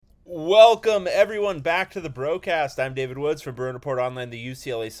Welcome, everyone, back to the broadcast. I'm David Woods from Bruin Report Online, the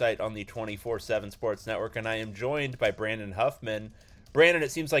UCLA site on the 24/7 Sports Network, and I am joined by Brandon Huffman. Brandon,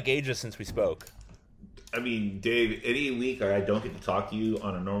 it seems like ages since we spoke. I mean, Dave, any week I don't get to talk to you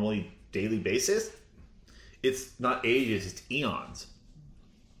on a normally daily basis, it's not ages, it's eons.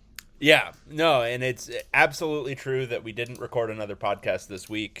 Yeah, no, and it's absolutely true that we didn't record another podcast this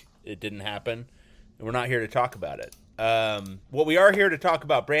week. It didn't happen, and we're not here to talk about it. What we are here to talk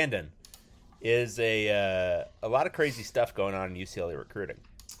about, Brandon, is a lot of crazy stuff going on in UCLA recruiting.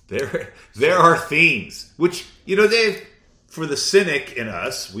 There are themes, which, Dave, for the cynic in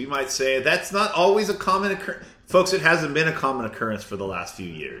us, we might say that's not always a common occurrence. Folks, it hasn't been a common occurrence for the last few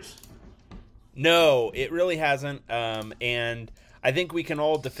years. No, it really hasn't, and I think we can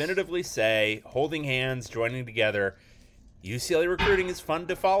all definitively say, holding hands, joining together, UCLA recruiting is fun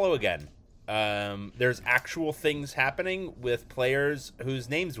to follow again. There's actual things happening with players whose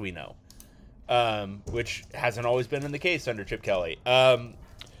names we know, which hasn't always been in the case under Chip Kelly.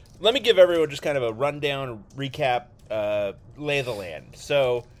 Let me give everyone just kind of a rundown, recap, lay of the land.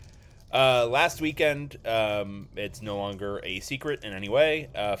 So last weekend, it's no longer a secret in any way.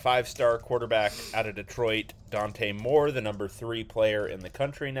 Five-star quarterback out of Detroit, Dante Moore, the number 3 player in the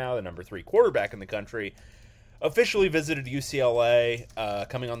country now, the number 3 quarterback in the country, officially visited UCLA,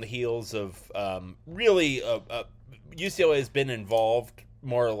 coming on the heels of UCLA has been involved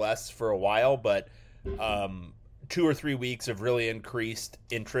more or less for a while, but 2 or 3 weeks of really increased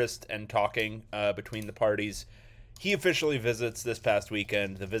interest and talking between the parties. He officially visits this past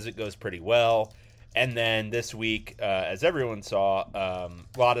weekend. The visit goes pretty well. And then this week, as everyone saw, a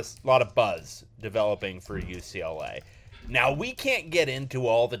lot of buzz developing for UCLA. Now, we can't get into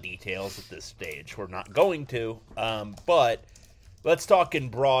all the details at this stage. We're not going to. But let's talk in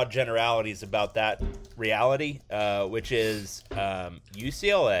broad generalities about that reality, which is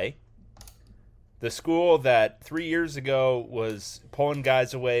UCLA, the school that 3 years ago was pulling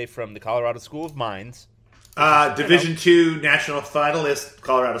guys away from the Colorado School of Mines. Division II national finalist,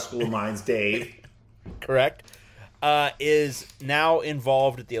 Colorado School of Mines, Dave. Correct. Is now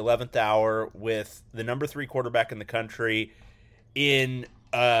involved at the 11th hour with the number 3 quarterback in the country in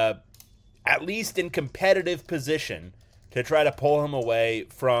at least in competitive position to try to pull him away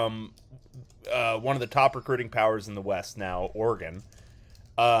from one of the top recruiting powers in the West now, Oregon.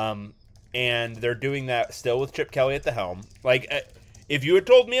 And they're doing that still with Chip Kelly at the helm. Like, if you had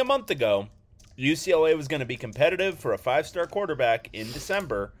told me a month ago UCLA was going to be competitive for a 5-star quarterback in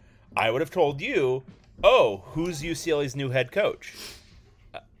December, I would have told you, oh, who's UCLA's new head coach?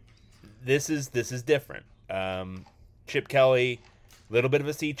 This is different. Chip Kelly, a little bit of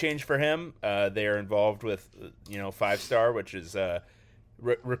a sea change for him. They are involved with 5-star, which is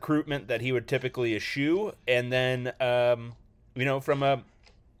recruitment that he would typically eschew, and then from a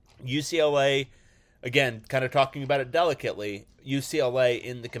UCLA, again, kind of talking about it delicately, UCLA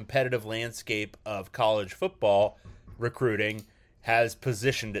in the competitive landscape of college football recruiting has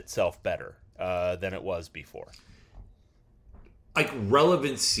positioned itself better than it was before. Like,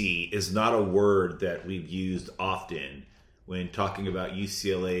 relevancy is not a word that we've used often when talking about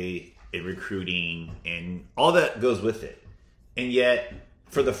UCLA and recruiting and all that goes with it. And yet,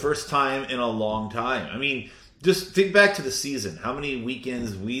 for the first time in a long time, I mean, just think back to the season. How many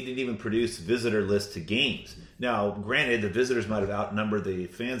weekends we didn't even produce visitor lists to games? Now, granted, the visitors might have outnumbered the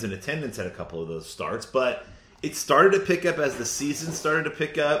fans in attendance at a couple of those starts, but it started to pick up as the season started to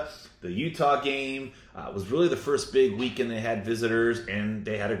pick up. The Utah game was really the first big weekend they had visitors, and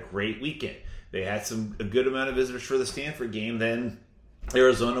they had a great weekend. They had a good amount of visitors for the Stanford game. Then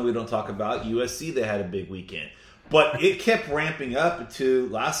Arizona, we don't talk about. USC, they had a big weekend. But it kept ramping up to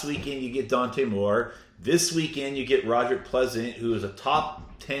last weekend you get Dante Moore. This weekend you get Roderick Pleasant, who is a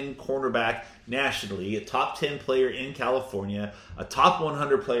top 10 cornerback nationally, a top 10 player in California, a top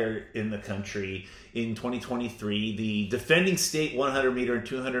 100 player in the country in 2023, the defending state 100-meter and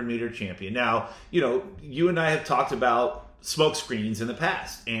 200-meter champion. Now, you and I have talked about smoke screens in the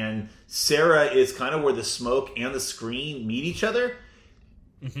past, and Sarah is kind of where the smoke and the screen meet each other.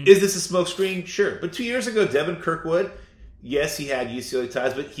 Mm-hmm. Is this a smoke screen? Sure. But 2 years ago, Devin Kirkwood, yes, he had UCLA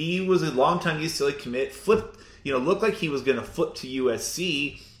ties, but he was a longtime UCLA commit, looked like he was going to flip to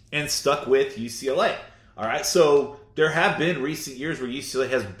USC and stuck with UCLA. All right, so there have been recent years where UCLA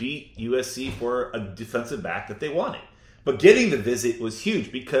has beat USC for a defensive back that they wanted. But getting the visit was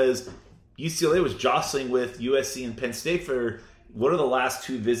huge because UCLA was jostling with USC and Penn State for one of the last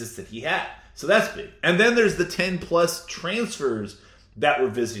 2 visits that he had. So that's big. And then there's the 10-plus transfers that were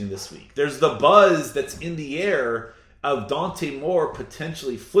visiting this week. There's the buzz that's in the air of Dante Moore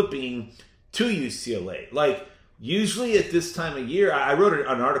potentially flipping to UCLA. Like, Usually at this time of year, I wrote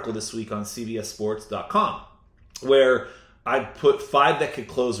an article this week on CBSSports.com where I put 5 that could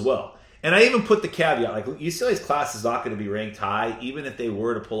close well. And I even put the caveat, like UCLA's class is not going to be ranked high, even if they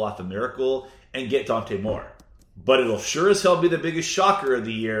were to pull off a miracle and get Dante Moore. But it'll sure as hell be the biggest shocker of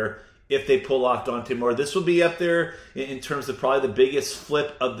the year if they pull off Dante Moore. This will be up there in terms of probably the biggest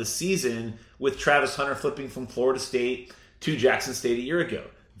flip of the season, with Travis Hunter flipping from Florida State to Jackson State a year ago.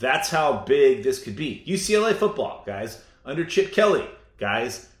 That's how big this could be. UCLA football, guys, under Chip Kelly,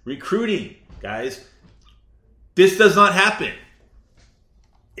 guys, recruiting, guys. This does not happen.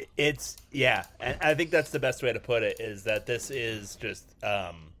 It's, yeah, and I think that's the best way to put it, is that this is just,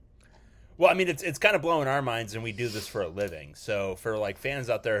 well, I mean, it's kind of blowing our minds, and we do this for a living. So for, like, fans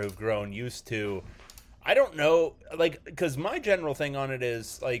out there who've grown used to, I don't know, like, because my general thing on it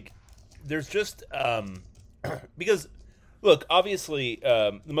is, like, there's just, because, look, obviously,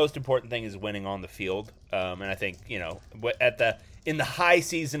 the most important thing is winning on the field, and I think, you know, in the high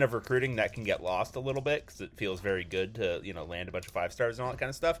season of recruiting, that can get lost a little bit because it feels very good to, you know, land a bunch of 5 stars and all that kind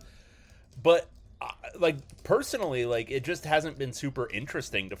of stuff. But, like, personally, like, it just hasn't been super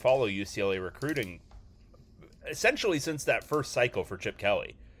interesting to follow UCLA recruiting essentially since that first cycle for Chip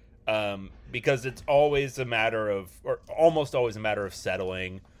Kelly, because it's always a matter of, or almost always a matter of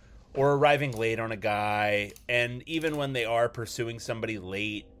settling or arriving late on a guy. And even when they are pursuing somebody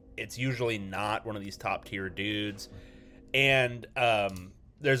late, it's usually not one of these top tier dudes. And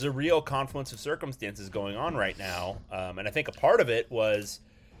there's a real confluence of circumstances going on right now. And I think a part of it was,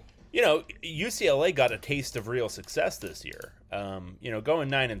 you know, UCLA got a taste of real success this year. You know, going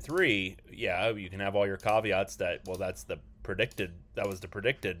 9-3, yeah, you can have all your caveats that, well, that was the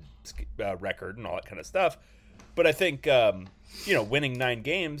predicted record and all that kind of stuff. But I think, you know, winning 9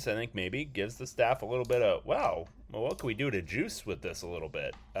 games, I think maybe gives the staff a little bit of, wow, well, what can we do to juice with this a little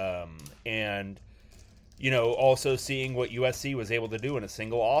bit? And, you know, also seeing what USC was able to do in a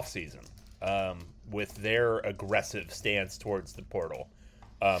single offseason with their aggressive stance towards the portal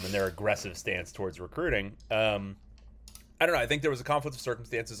and their aggressive stance towards recruiting. I don't know. I think there was a conflict of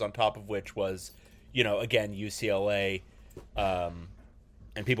circumstances on top of which was, you know, again, UCLA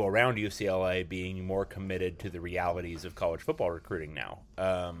and people around UCLA being more committed to the realities of college football recruiting now.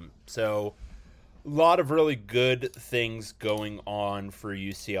 So a lot of really good things going on for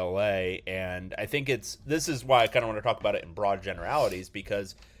UCLA, and I think this is why I kind of want to talk about it in broad generalities,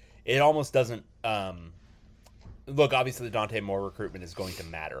 because it almost doesn't look, obviously the Dante Moore recruitment is going to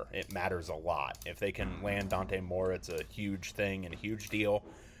matter. It matters a lot. If they can land Dante Moore, it's a huge thing and a huge deal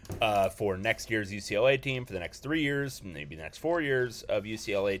for next year's UCLA team, for the next 3 years, maybe the next 4 years of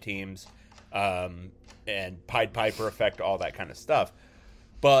UCLA teams, and Pied Piper effect, all that kind of stuff.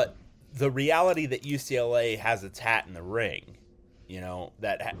 But the reality that UCLA has its hat in the ring, you know,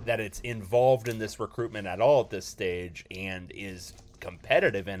 that it's involved in this recruitment at all at this stage and is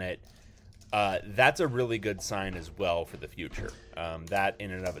competitive in it, that's a really good sign as well for the future. That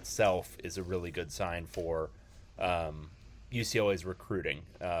in and of itself is a really good sign for UCLA's recruiting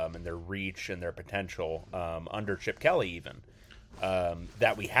and their reach and their potential under Chip Kelly even,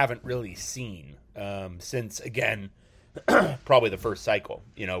 that we haven't really seen since, again, probably the first cycle,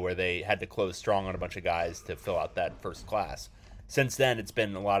 you know, where they had to close strong on a bunch of guys to fill out that first class. Since then, it's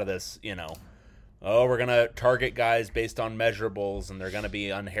been a lot of this, you know, oh, we're going to target guys based on measurables and they're going to be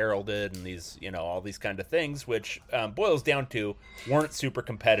unheralded and these, you know, all these kind of things, which boils down to weren't super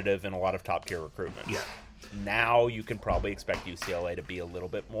competitive in a lot of top tier recruitment. Yeah. Now you can probably expect UCLA to be a little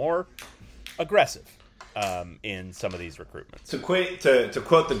bit more aggressive in some of these recruitments. To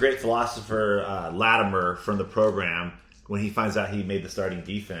quote the great philosopher Latimer from the program, when he finds out he made the starting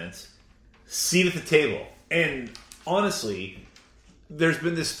defense, seat at the table. And honestly, there's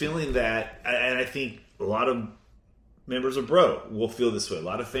been this feeling that, and I think a lot of members of Bro will feel this way, a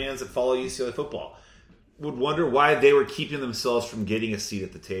lot of fans that follow UCLA football would wonder why they were keeping themselves from getting a seat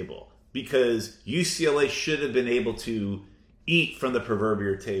at the table. Because UCLA should have been able to eat from the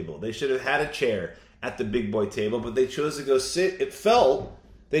proverbial table. They should have had a chair at the big boy table, but they chose to go sit.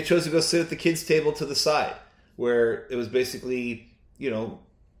 They chose to go sit at the kids' table to the side, where it was basically, you know,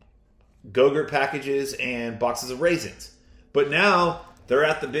 Go-Gurt packages and boxes of raisins. But now they're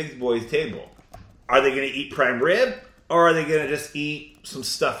at the big boys' table. Are they going to eat prime rib, or are they going to just eat some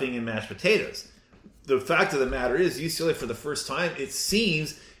stuffing and mashed potatoes? The fact of the matter is, UCLA, for the first time, it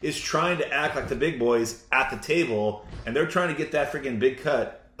seems, is trying to act like the big boys at the table, and they're trying to get that freaking big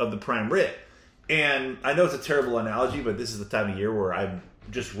cut of the prime rib. And I know it's a terrible analogy, but this is the time of year where I'm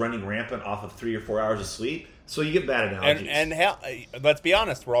just running rampant off of 3 or 4 hours of sleep, so you get bad analogies. And hell, let's be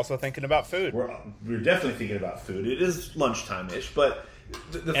honest, we're also thinking about food. We're definitely thinking about food. It is lunchtime-ish, but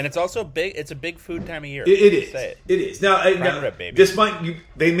And it's also big. It's a big food time of year. It is. Say It is. Now, rib, baby. this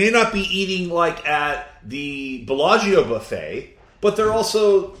they may not be eating like at the Bellagio buffet, but they're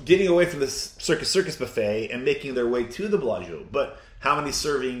also getting away from the Circus buffet and making their way to the Bellagio. But how many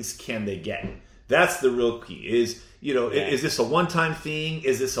servings can they get? That's the real key. Is this a one-time thing?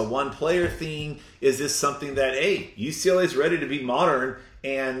 Is this a one-player thing? Is this something that, hey, UCLA is ready to be modern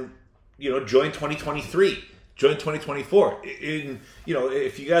and join 2023? Join 2024.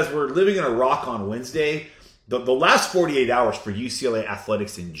 If you guys were living in a rock on Wednesday, the last 48 hours for UCLA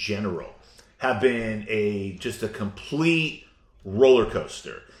athletics in general have been just a complete roller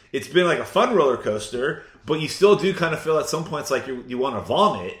coaster. It's been like a fun roller coaster, but you still do kind of feel at some points like you want to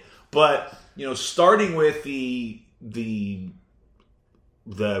vomit. But starting with the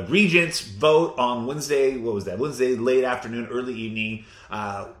Regents vote on Wednesday, what was that? Wednesday late afternoon, early evening.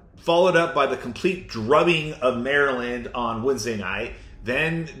 Followed up by the complete drubbing of Maryland on Wednesday night.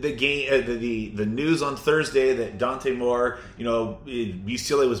 Then the game, the news on Thursday that Dante Moore,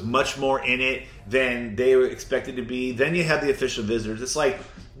 UCLA was much more in it than they were expected to be. Then you had the official visitors. It's like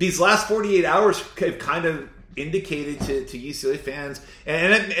these last 48 hours have kind of indicated to UCLA fans,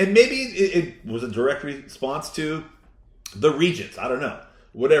 and maybe it was a direct response to the Regents. I don't know,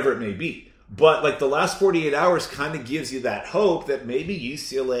 whatever it may be. But like the last 48 hours kind of gives you that hope that maybe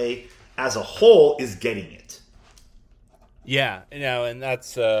UCLA as a whole is getting it. Yeah, and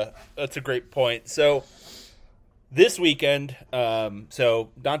that's a great point. So this weekend, so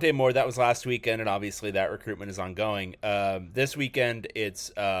Dante Moore, that was last weekend, and obviously that recruitment is ongoing. This weekend,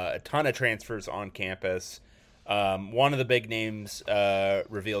 it's a ton of transfers on campus. One of the big names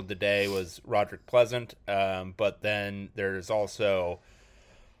revealed today was Roderick Pleasant, but then there's also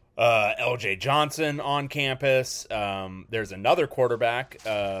LJ Johnson on campus. There's another quarterback,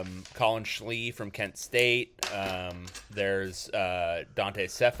 Colin Schlee from Kent State. There's Dante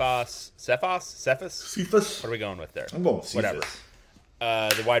Cephas. What are we going with there? I'm going with whatever.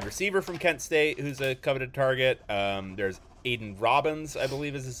 The wide receiver from Kent State, who's a coveted target. There's Aiden Robbins, I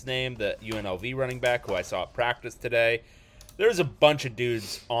believe is his name, the UNLV running back, who I saw at practice today. There's a bunch of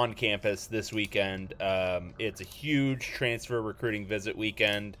dudes on campus this weekend. It's a huge transfer recruiting visit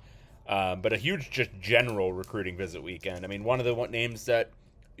weekend, but a huge just general recruiting visit weekend. I mean, one of the names that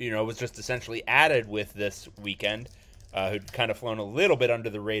was just essentially added with this weekend, who'd kind of flown a little bit under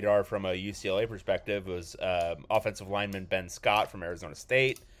the radar from a UCLA perspective, was offensive lineman Ben Scott from Arizona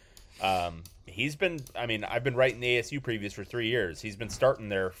State. He's been, I've been writing the ASU previews for 3 years. He's been starting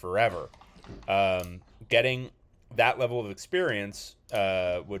there forever. Getting that level of experience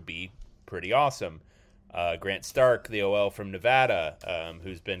would be pretty awesome. Grant Stark, the OL from Nevada,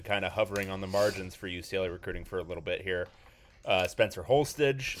 who's been kind of hovering on the margins for UCLA recruiting for a little bit here. Spencer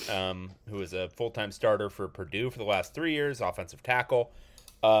Holstage, who is a full-time starter for Purdue for the last 3 years, offensive tackle.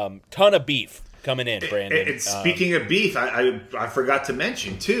 Ton of beef coming in, Brandon. And speaking of beef, I forgot to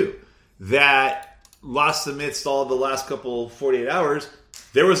mention, too, that lost amidst all the last couple 48 hours,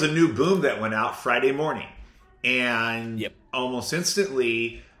 there was a new boom that went out Friday morning. And almost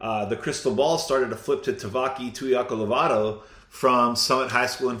instantly, the crystal ball started to flip to Tavaki Tuiako-Lovato from Summit High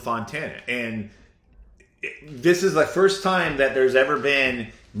School in Fontana. And this is the first time that there's ever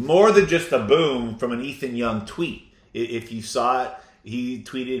been more than just a boom from an Ethan Young tweet. If you saw it, he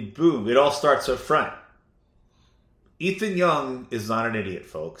tweeted, boom, it all starts up front. Ethan Young is not an idiot,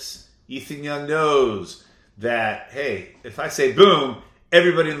 folks. Ethan Young knows that, hey, if I say boom,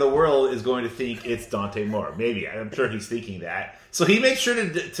 everybody in the world is going to think it's Dante Moore. Maybe. I'm sure he's thinking that. So he made sure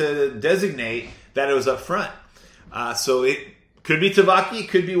to designate that it was up front. So it could be Tavaki. It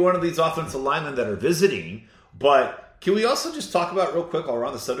could be one of these offensive linemen that are visiting. But can we also just talk about real quick, while we're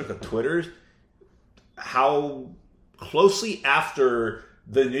on the subject of Twitter, how closely after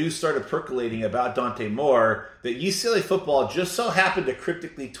the news started percolating about Dante Moore that UCLA football just so happened to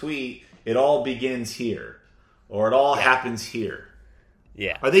cryptically tweet, "It all begins here," or "It all happens here."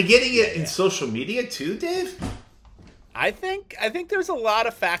 Yeah. Are they getting it in social media too, Dave? I think there's a lot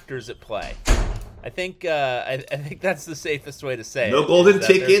of factors at play. I think that's the safest way to say it. No golden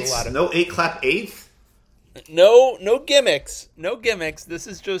tickets, no 8-clap eighth. No gimmicks. No gimmicks. This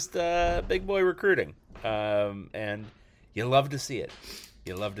is just big boy recruiting. And you love to see it.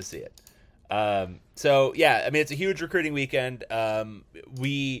 So yeah, it's a huge recruiting weekend.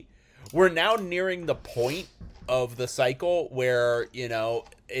 We're now nearing the point of the cycle where,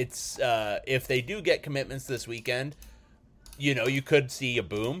 it's if they do get commitments this weekend, you could see a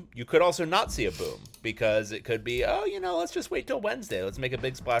boom. You could also not see a boom, because it could be, let's just wait till Wednesday. Let's make a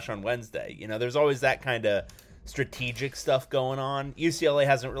big splash on Wednesday. There's always that kind of strategic stuff going on. UCLA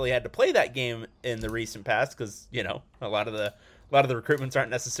hasn't really had to play that game in the recent past because, a lot of A lot of the recruitments aren't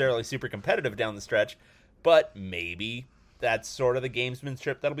necessarily super competitive down the stretch, but maybe that's sort of the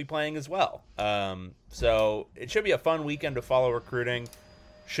gamesmanship that'll be playing as well. So it should be a fun weekend to follow recruiting.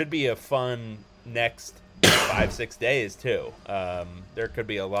 Should be a fun next 5-6 days too. There could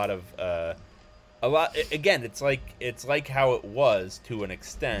be a lot. Again, it's like how it was to an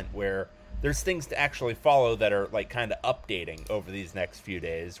extent, where there's things to actually follow that are like kind of updating over these next few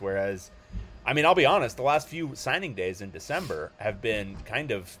days. Whereas, I mean, I'll be honest, the last few signing days in December have been kind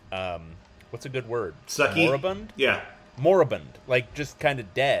of, what's a good word? Sucky? Moribund? Yeah. Moribund. Like, just kind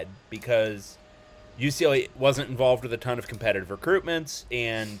of dead, because UCLA wasn't involved with a ton of competitive recruitments,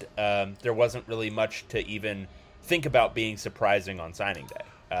 and there wasn't really much to even think about being surprising on signing day.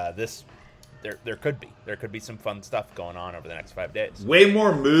 There could be some fun stuff going on over the next 5 days. Way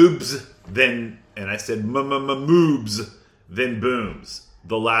more moobs than, and I said moobs than booms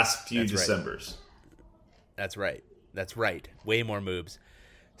the last few Decembers. That's right. Way more moobs.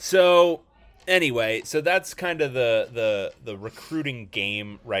 So anyway, so that's kind of the recruiting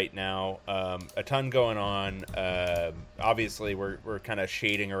game right now. A ton going on. Obviously, we're kind of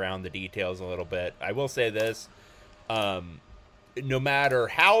shading around the details a little bit. I will say this. No matter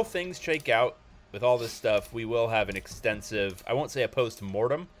how things shake out with all this stuff, we will have an extensive, I won't say a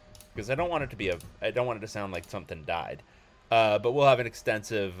post-mortem, because I don't want it to sound like something died. But we'll have an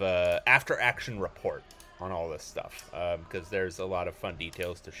extensive after-action report on all this stuff, because there's a lot of fun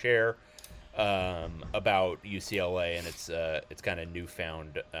details to share about UCLA and its kind of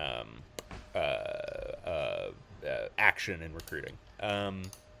newfound action in recruiting. All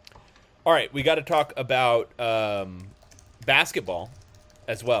right, we got to talk about basketball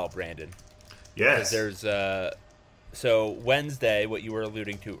as well, Brandon. Yes. There's so Wednesday, what you were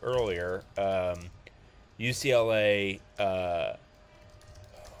alluding to earlier, UCLA. How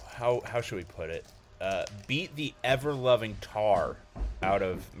should we put it? Beat the ever-loving Tar out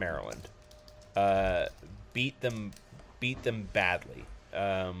of Maryland. Beat them badly.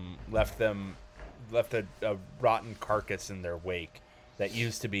 Left a rotten carcass in their wake that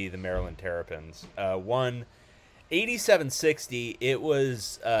used to be the Maryland Terrapins. Won 87-60. It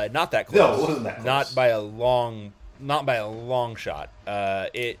was not that close. No, it wasn't that close. Not by a long shot.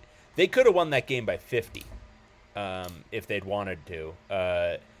 They could have won that game by 50 if they'd wanted to.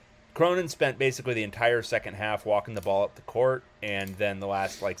 Cronin spent basically the entire second half walking the ball up the court, and then the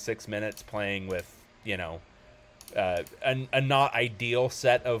last 6 minutes playing with a not ideal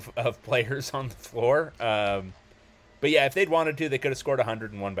set of players on the floor. But yeah, if they'd wanted to, they could have scored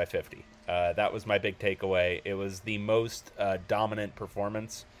 100 and won by 50. That was my big takeaway. It was the most dominant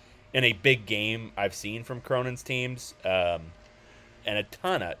performance in a big game I've seen from Cronin's teams, and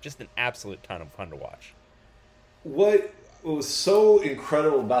just an absolute ton of fun to watch. What was so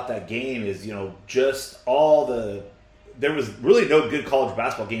incredible about that game is, just there was really no good college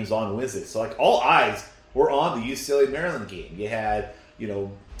basketball games on Wednesday. So all eyes were on the UCLA Maryland game. You had,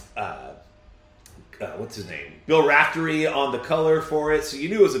 what's his name? Bill Raftery on the color for it. So you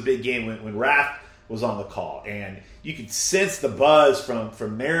knew it was a big game when Raft was on the call. And you could sense the buzz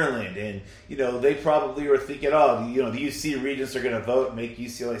from Maryland. And, they probably were thinking, the UC Regents are going to vote and make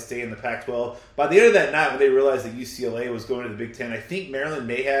UCLA stay in the Pac-12. By the end of that night, when they realized that UCLA was going to the Big Ten, I think Maryland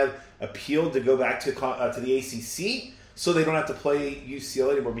may have appealed to go back to the ACC so they don't have to play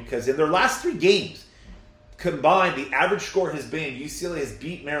UCLA anymore, because in their last 3 games combined, the average score has been UCLA has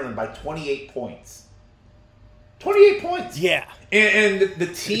beat Maryland by 28 points. 28 points. Yeah. And the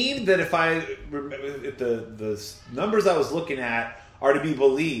team that, if the numbers I was looking at are to be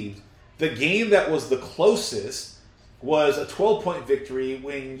believed, the game that was the closest was a 12-point victory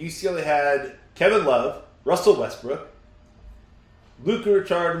when UCLA had Kevin Love, Russell Westbrook, Luka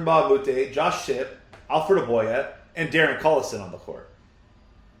Richard and Bob Mute, Josh Shipp, Alfred Aboya, and Darren Collison on the court.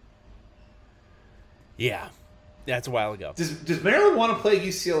 Yeah. That's a while ago. Does Maryland want to play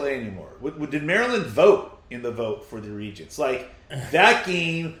UCLA anymore? Did Maryland vote in the vote for the Regents? That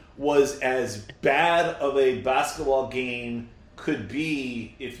game was as bad of a basketball game could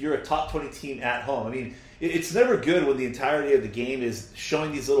be if you're a top 20 team at home. I mean, it's never good when the entirety of the game is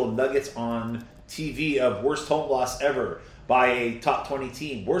showing these little nuggets on TV of worst home loss ever by a top 20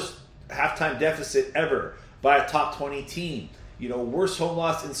 team, worst halftime deficit ever by a top 20 team, worst home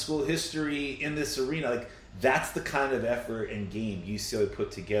loss in school history in this arena. That's the kind of effort and game UCLA put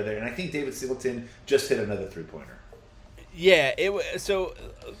together. And I think David Singleton just hit another three-pointer. Yeah, so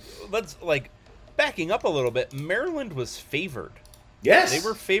let's, backing up a little bit, Maryland was favored. Yes. They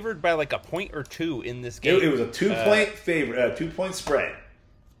were favored by a point or two in this game. It was a 2-point favor, 2-point spread.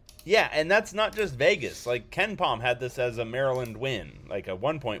 Yeah, and that's not just Vegas. KenPom had this as a Maryland win, a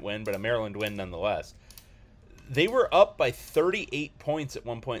 1-point win, but a Maryland win nonetheless. they were up by 38 points at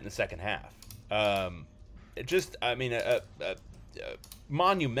one point in the second half. A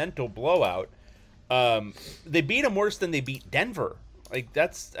monumental blowout. They beat them worse than they beat Denver. Like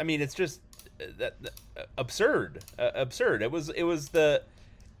it's just absurd. Absurd. It was the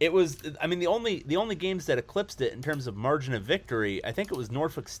only games that eclipsed it in terms of margin of victory, I think it was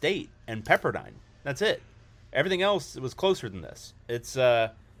Norfolk State and Pepperdine. That's it. Everything else was closer than this. It's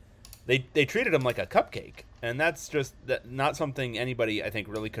they treated them like a cupcake, and that's just not something anybody I think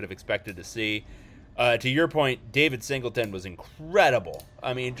really could have expected to see. To your point, David Singleton was incredible.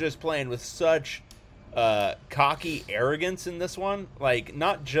 I mean, just playing with such cocky arrogance in this one, like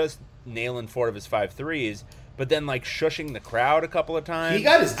not just nailing 4 of his 5 threes, but then like shushing the crowd a couple of times. He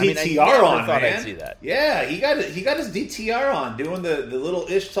got his DTR on, thought man. I'd see that. Yeah, he got his DTR on, doing the little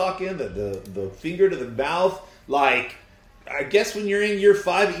ish talking, the finger to the mouth. Like, I guess when you're in year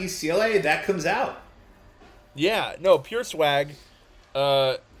 5 at UCLA, that comes out. Yeah, no, pure swag.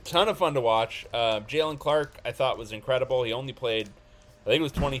 Ton of fun to watch. Jalen Clark, I thought, was incredible. He only played, I think it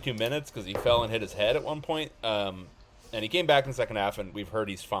was 22 minutes because he fell and hit his head at one point. And he came back in the second half, and we've heard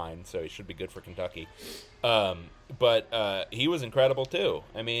he's fine, so he should be good for Kentucky. But he was incredible, too.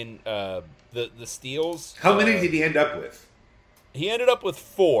 I mean, the steals. How many did he end up with? He ended up with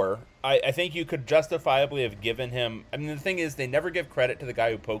 4. I think you could justifiably have given him... I mean, the thing is, they never give credit to the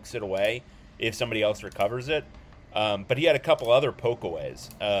guy who pokes it away if somebody else recovers it. But he had a couple other pokeaways.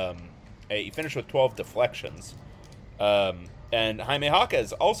 He finished with 12 deflections. And Jaime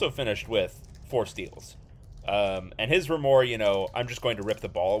Jaquez also finished with 4 steals. And his were more, I'm just going to rip the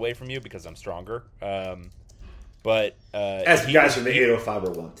ball away from you because I'm stronger. But as guys from the 805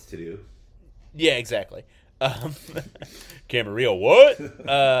 are wont to do. Yeah, exactly. Camarillo,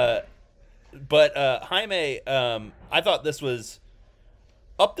 what? But Jaime, I thought this was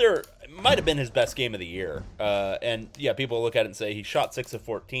up there. It might have been his best game of the year. And yeah, people look at it and say he shot 6 of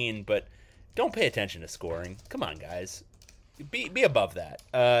 14, but don't pay attention to scoring. Come on, guys. Be above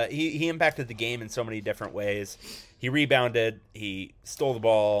that. He impacted the game in so many different ways. He rebounded. He stole the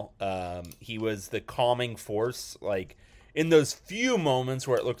ball. He was the calming force. Like in those few moments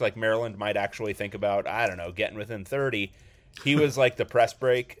where it looked like Maryland might actually think about, I don't know, getting within 30, he was like the press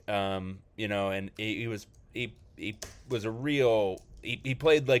break. And he was a real. He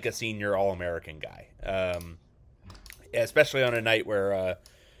played like a senior All-American guy, especially on a night where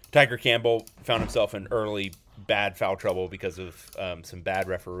Tiger Campbell found himself in early bad foul trouble because of some bad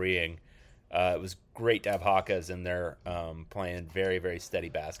refereeing. It was great to have Jaquez in there playing very, very steady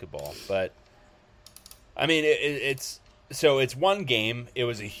basketball. But, I mean, it's one game. It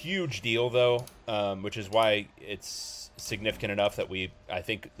was a huge deal, though, which is why it's significant enough that I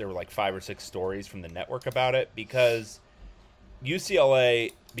think there were like 5 or 6 stories from the network about it, because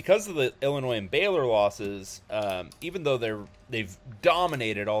UCLA, because of the Illinois and Baylor losses, even though they've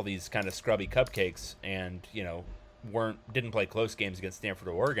dominated all these kind of scrubby cupcakes and didn't play close games against Stanford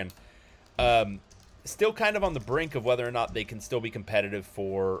or Oregon, still kind of on the brink of whether or not they can still be competitive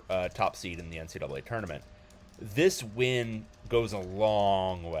for top seed in the NCAA tournament. This win goes a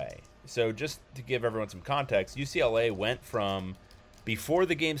long way. So just to give everyone some context, UCLA went from, before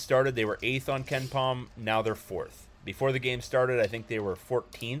the game started, they were 8th on KenPom. Now they're 4th. Before the game started, I think they were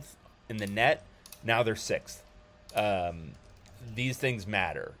 14th in the net. Now they're 6th. These things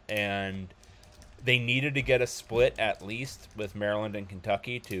matter. And they needed to get a split at least with Maryland and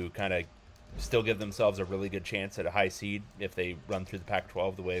Kentucky to kind of still give themselves a really good chance at a high seed if they run through the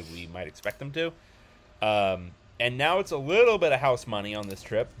Pac-12 the way we might expect them to. And now it's a little bit of house money on this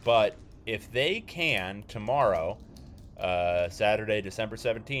trip, but if they can tomorrow, Saturday, December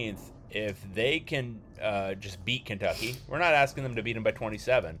 17th, if they can just beat Kentucky, we're not asking them to beat them by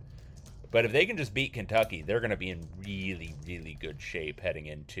 27, but if they can just beat Kentucky, they're going to be in really, really good shape heading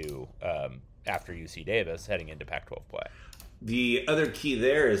into, after UC Davis, heading into Pac-12 play. The other key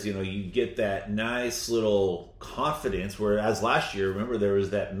there is, you get that nice little confidence, whereas last year, remember, there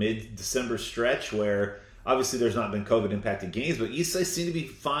was that mid-December stretch where obviously there's not been COVID-impacted games, but UCLA seemed to be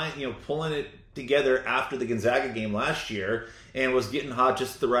fine, pulling it together after the Gonzaga game last year and was getting hot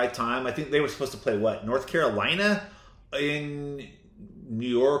just at the right time. I think they were supposed to play, North Carolina in New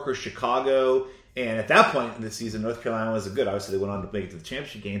York or Chicago. And at that point in the season, North Carolina wasn't good. Obviously, they went on to make it to the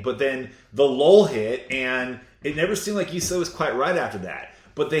championship game. But then the lull hit, and it never seemed like UCLA was quite right after that.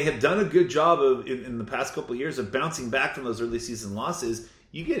 But they have done a good job of in the past couple of years of bouncing back from those early season losses.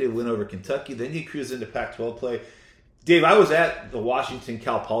 You get a win over Kentucky, then you cruise into Pac-12 play. Dave, I was at the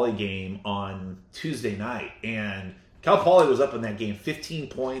Washington-Cal Poly game on Tuesday night, and Cal Poly was up in that game 15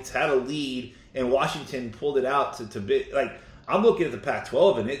 points, had a lead, and Washington pulled it out to be like, I'm looking at the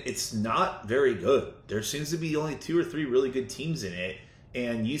Pac-12, and it's not very good. There seems to be only 2 or 3 really good teams in it,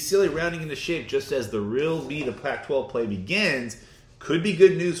 and UCLA rounding into shape just as the real meat of Pac-12 play begins could be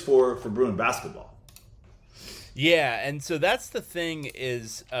good news for Bruin basketball. Yeah, and so that's the thing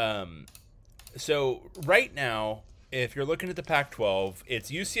is, so right now, if you're looking at the Pac-12,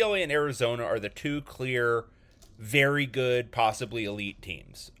 it's UCLA and Arizona are the 2 clear, very good, possibly elite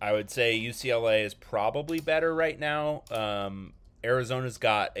teams. I would say UCLA is probably better right now. Arizona's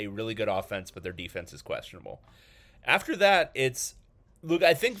got a really good offense, but their defense is questionable. After that, look,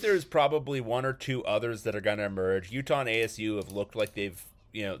 I think there's probably 1 or 2 others that are going to emerge. Utah and ASU have looked like they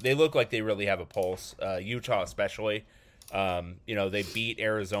look like they really have a pulse. Utah especially. They beat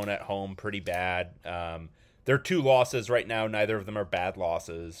Arizona at home pretty bad. Their 2 losses right now, neither of them are bad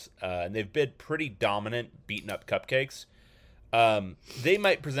losses. And they've been pretty dominant, beating up cupcakes. They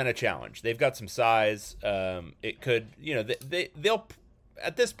might present a challenge. They've got some size. It could, they'll,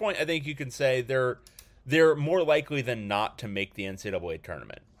 at this point, I think you can say they're more likely than not to make the NCAA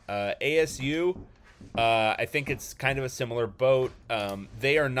tournament. ASU, I think it's kind of a similar boat.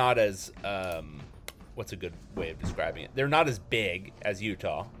 They are not as, what's a good way of describing it? They're not as big as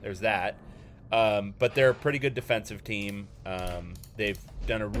Utah. There's that. But they're a pretty good defensive team. They've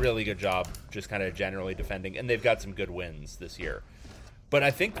done a really good job just kind of generally defending, and they've got some good wins this year. But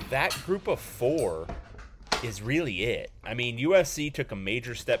I think that group of 4 is really it. I mean, USC took a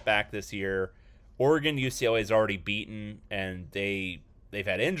major step back this year. Oregon, UCLA is already beaten, and they've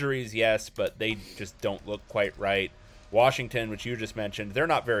had injuries, yes, but they just don't look quite right. Washington, which you just mentioned, they're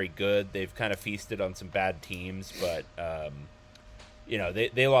not very good. They've kind of feasted on some bad teams, but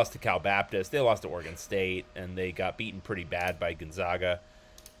they lost to Cal Baptist, they lost to Oregon State, and they got beaten pretty bad by Gonzaga.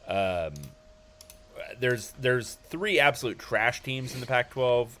 There's 3 absolute trash teams in the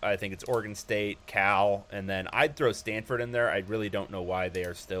Pac-12. I think it's Oregon State, Cal, and then I'd throw Stanford in there. I really don't know why they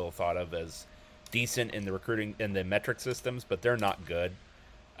are still thought of as decent in the recruiting in the metric systems, but they're not good.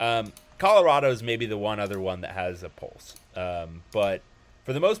 Colorado is maybe the one other one that has a pulse. But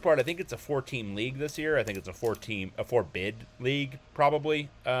for the most part, I think it's a 4-team league this year. I think it's a 4-bid league probably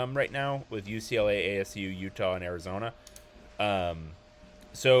right now with UCLA, ASU, Utah, and Arizona.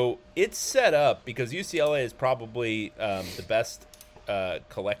 So it's set up because UCLA is probably the best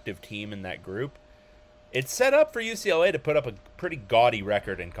collective team in that group. It's set up for UCLA to put up a pretty gaudy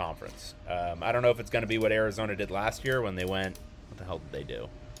record in conference. I don't know if it's going to be what Arizona did last year when they went. What the hell did they do?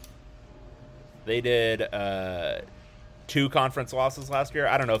 They did 2 conference losses last year.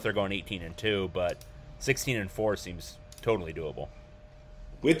 I don't know if they're going 18-2, but 16-4 seems totally doable.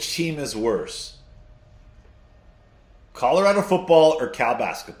 Which team is worse? Colorado football or Cal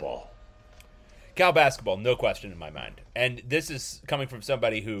basketball? Cal basketball, no question in my mind. And this is coming from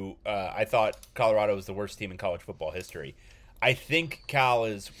somebody who I thought Colorado was the worst team in college football history. I think Cal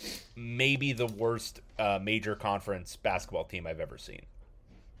is maybe the worst major conference basketball team I've ever seen.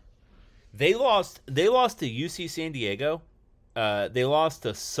 They lost to UC San Diego. They lost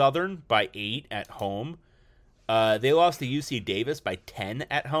to Southern by 8 at home. They lost to UC Davis by 10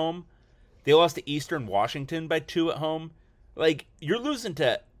 at home. They lost to Eastern Washington by 2 at home. Like, you're losing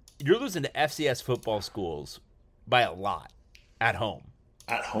to FCS football schools by a lot at home.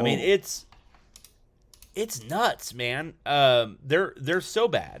 At home. I mean, it's nuts, man. They're so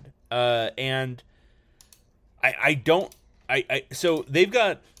bad. And so they've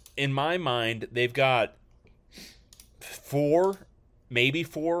got, in my mind, they've got 4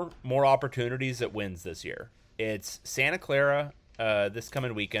 more opportunities at wins this year. It's Santa Clara this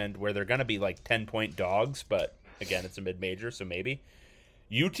coming weekend, where they're going to be like 10-point dogs, but again, it's a mid-major, so maybe.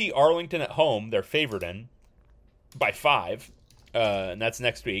 UT Arlington at home, they're favored in by 5, and that's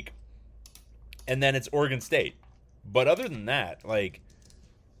next week. And then it's Oregon State. But other than that, like,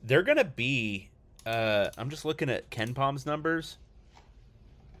 they're going to be, I'm just looking at KenPom's numbers.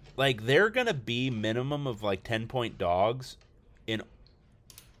 Like, they're going to be minimum of like 10-point dogs in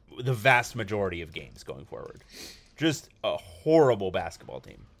the vast majority of games going forward. Just a horrible basketball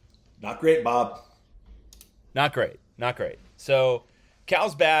team. Not great, Bob. Not great. So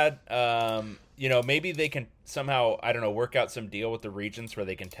Cal's bad. Maybe they can somehow, I don't know, work out some deal with the Regents where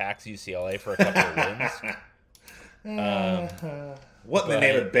they can tax UCLA for a couple of wins. What in the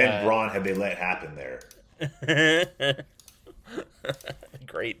name of Ben Braun have they let happen there?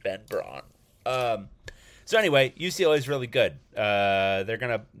 Great Ben Braun. So anyway, UCLA is really good. They're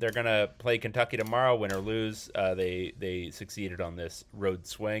gonna play Kentucky tomorrow, win or lose. They succeeded on this road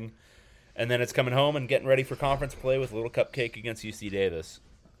swing, and then it's coming home and getting ready for conference play with Little Cupcake against UC Davis.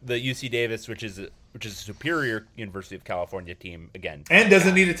 The UC Davis, which is a superior University of California team again, and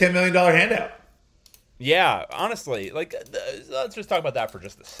doesn't need a $10 million handout. Yeah, honestly, like let's just talk about that for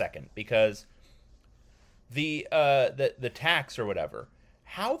just a second because the tax or whatever.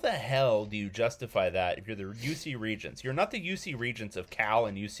 How the hell do you justify that if you're the UC Regents? You're not the UC Regents of Cal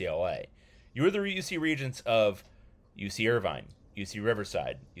and UCLA. You're the UC Regents of UC Irvine, UC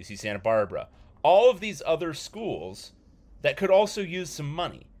Riverside, UC Santa Barbara. All of these other schools that could also use some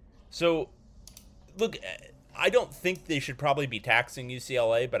money. So, look, I don't think they should probably be taxing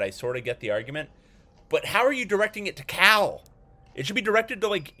UCLA, but I sort of get the argument. But how are you directing it to Cal? It should be directed to,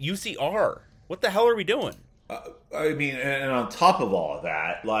 like, UCR. What the hell are we doing? I mean, and on top of all of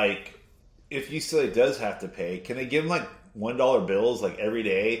that, like, if UCLA does have to pay, can they give them like $1 bills like every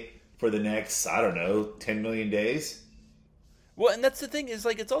day for the next, I don't know, 10 million days? Well, and that's the thing is,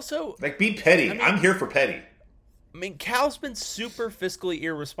 like, it's also like, be petty. I mean, I'm here for petty. I mean, Cal's been super fiscally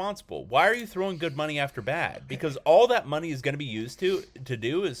irresponsible. Why are you throwing good money after bad? Because all that money is going to be used to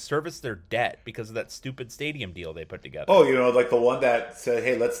do is service their debt because of that stupid stadium deal they put together. Oh, like the one that said,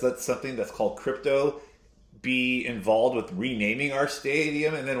 hey, let's let something that's called crypto be involved with renaming our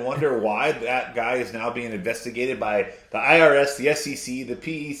stadium, and then wonder why that guy is now being investigated by the IRS, the SEC, the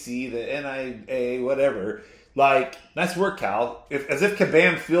PEC, the NIA, whatever. Like, nice work, Cal. As if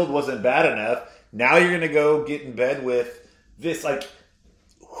Kabam Field wasn't bad enough, now you're going to go get in bed with this. Like,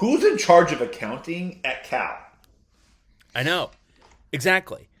 who's in charge of accounting at Cal? I know.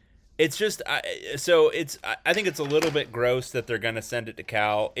 Exactly. It's just, I think it's a little bit gross that they're going to send it to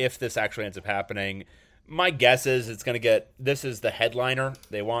Cal if this actually ends up happening. My guess is it's going to get, this is the headliner.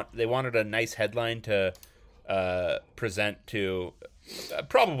 They wanted a nice headline to present to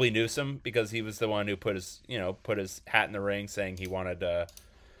probably Newsom, because he was the one who put his hat in the ring saying he wanted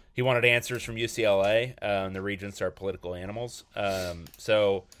answers from UCLA, and the Regents are political animals.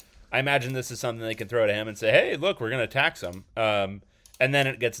 So I imagine this is something they can throw to him and say, hey, look, we're going to tax them. And then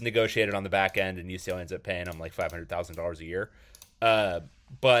it gets negotiated on the back end, and UCLA ends up paying them like $500,000 a year.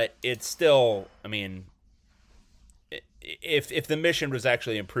 But it's still, I mean, if the mission was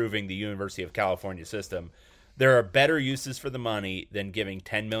actually improving the University of California system, there are better uses for the money than giving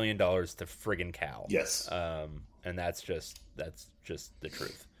 $10 million to friggin' Cal. Yes. And that's just the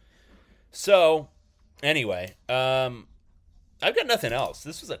truth. So, anyway, I've got nothing else.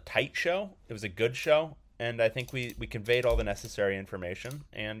 This was a tight show. It was a good show, and I think we conveyed all the necessary information,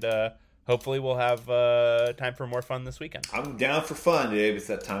 and hopefully we'll have time for more fun this weekend. I'm down for fun, Dave. It's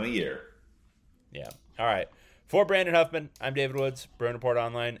that time of year. Yeah. All right. For Brandon Huffman, I'm David Woods, Bruin Report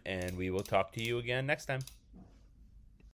Online, and we will talk to you again next time.